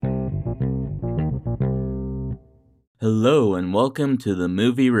Hello and welcome to the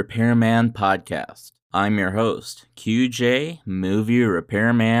Movie Repairman Podcast. I'm your host, QJ Movie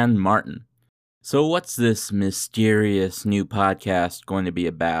Repairman Martin. So what's this mysterious new podcast going to be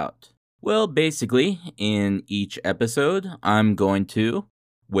about? Well, basically, in each episode, I'm going to,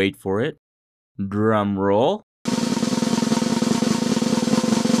 wait for it, drum roll,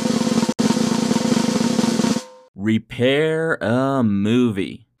 repair a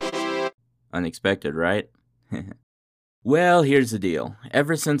movie. Unexpected, right? Well, here's the deal.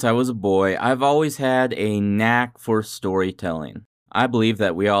 Ever since I was a boy, I've always had a knack for storytelling. I believe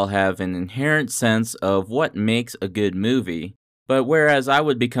that we all have an inherent sense of what makes a good movie, but whereas I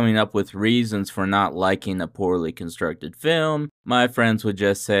would be coming up with reasons for not liking a poorly constructed film, my friends would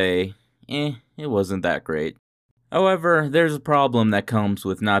just say, it wasn't that great. However, there's a problem that comes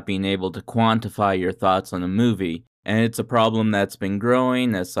with not being able to quantify your thoughts on a movie, and it's a problem that's been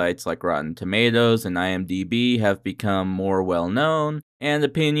growing as sites like Rotten Tomatoes and IMDb have become more well known, and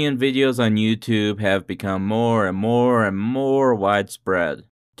opinion videos on YouTube have become more and more widespread.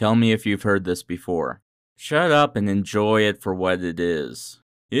 Tell me if you've heard this before. Shut up and enjoy it for what it is.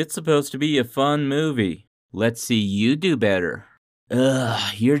 It's supposed to be a fun movie. Let's see you do better.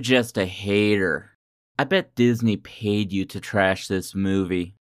 Ugh, you're just a hater. I bet Disney paid you to trash this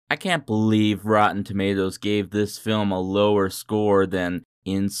movie. I can't believe Rotten Tomatoes gave this film a lower score than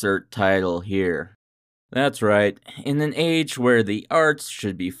insert title here. That's right, in an age where the arts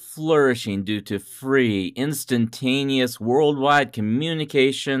should be flourishing due to free, instantaneous, worldwide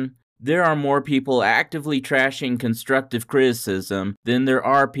communication, there are more people actively trashing constructive criticism than there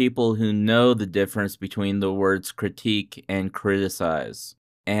are people who know the difference between the words critique and criticize.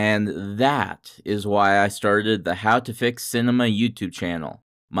 And that is why I started the How to Fix Cinema YouTube channel.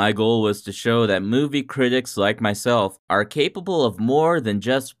 My goal was to show that movie critics like myself are capable of more than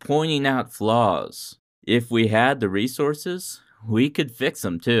just pointing out flaws. If we had the resources, we could fix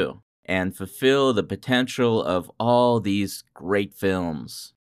them too, and fulfill the potential of all these great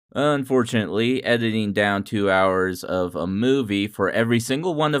films. Unfortunately, editing down 2 hours of a movie for every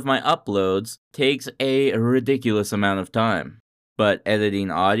single one of my uploads takes a ridiculous amount of time. But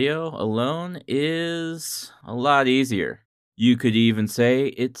editing audio alone is a lot easier. You could even say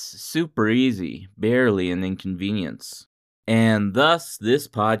it's super easy, barely an inconvenience. And thus, this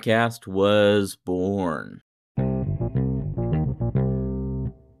podcast was born.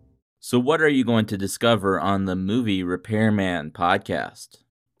 So what are you going to discover on the Movie Repairman podcast?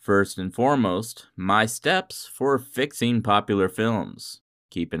 First and foremost, my steps for fixing popular films.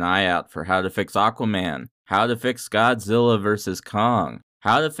 Keep an eye out for How to Fix Aquaman, How to Fix Godzilla vs. Kong,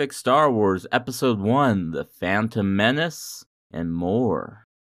 How to Fix Star Wars Episode 1, The Phantom Menace, and more.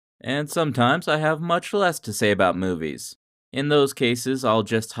 And sometimes I have much less to say about movies. In those cases, I'll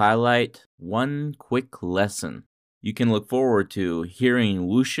just highlight one quick lesson. You can look forward to hearing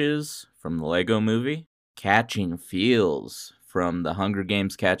whooshes from the Lego Movie, catching feels from the Hunger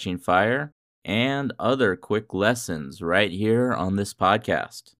Games Catching Fire, and other quick lessons right here on this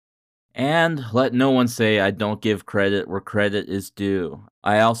podcast. And let no one say I don't give credit where credit is due.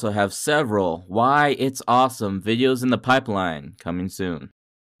 I also have several Why It's Awesome videos in the pipeline coming soon.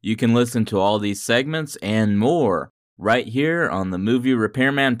 You can listen to all these segments and more right here on the Movie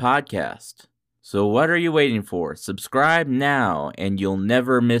Repairman podcast. So what are you waiting for? Subscribe now and you'll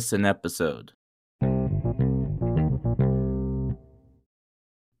never miss an episode.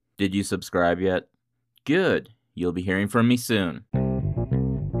 Did you subscribe yet? Good. You'll be hearing from me soon.